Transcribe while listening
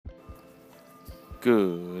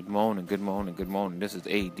Good morning, good morning, good morning. This is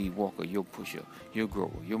A.D. Walker, your pusher, your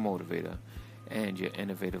grower, your motivator, and your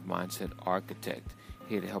innovative mindset architect,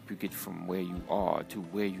 here to help you get from where you are to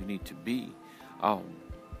where you need to be.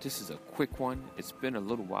 This is a quick one. It's been a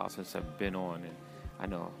little while since I've been on, and I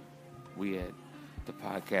know we at the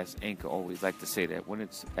podcast Anchor always like to say that when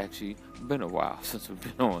it's actually been a while since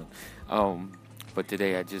we've been on. But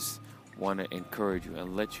today I just want to encourage you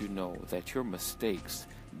and let you know that your mistakes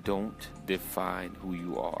don't define who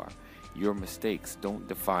you are. Your mistakes don't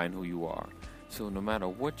define who you are. So no matter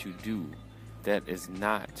what you do, that is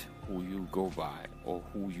not who you go by or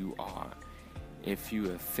who you are. If you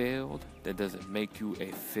have failed, that doesn't make you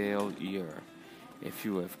a failure. If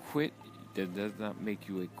you have quit, that does not make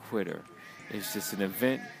you a quitter. It's just an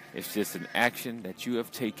event, it's just an action that you have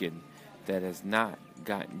taken that has not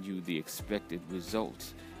gotten you the expected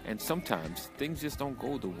results. And sometimes things just don't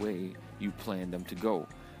go the way you plan them to go.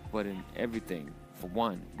 But in everything, for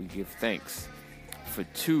one, we give thanks. For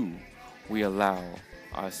two, we allow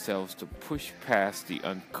ourselves to push past the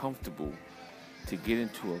uncomfortable to get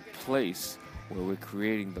into a place where we're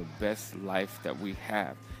creating the best life that we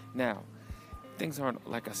have. Now, things aren't,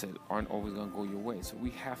 like I said, aren't always going to go your way. So we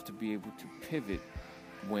have to be able to pivot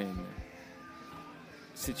when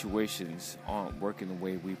situations aren't working the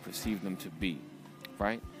way we perceive them to be,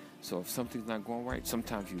 right? So if something's not going right,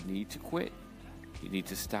 sometimes you need to quit. You need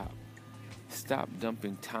to stop. Stop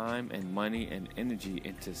dumping time and money and energy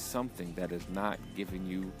into something that is not giving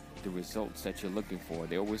you the results that you're looking for.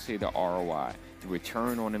 They always say the ROI, the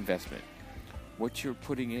return on investment. What you're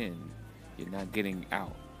putting in, you're not getting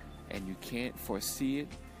out. And you can't foresee it.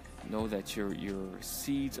 Know that your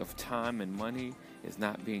seeds of time and money is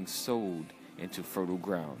not being sowed into fertile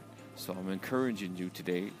ground. So I'm encouraging you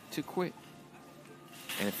today to quit.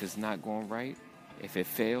 And if it's not going right, if it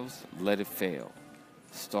fails, let it fail.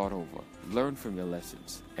 Start over. Learn from your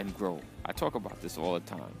lessons and grow. I talk about this all the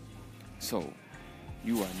time. So,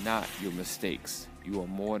 you are not your mistakes. You are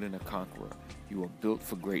more than a conqueror. You are built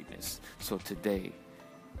for greatness. So today,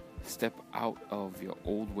 step out of your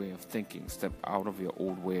old way of thinking. Step out of your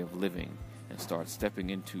old way of living and start stepping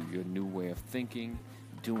into your new way of thinking,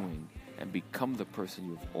 doing, and become the person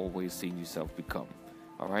you've always seen yourself become.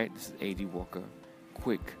 All right? This is A.D. Walker.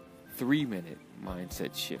 Quick 3-minute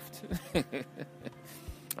mindset shift.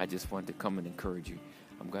 I just wanted to come and encourage you.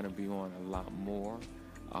 I'm going to be on a lot more,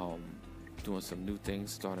 doing some new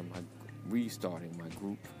things, restarting my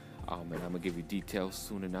group, and I'm going to give you details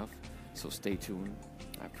soon enough, so stay tuned.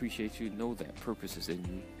 I appreciate you. Know that purpose is in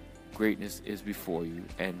you, greatness is before you,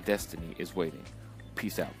 and destiny is waiting.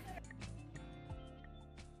 Peace out.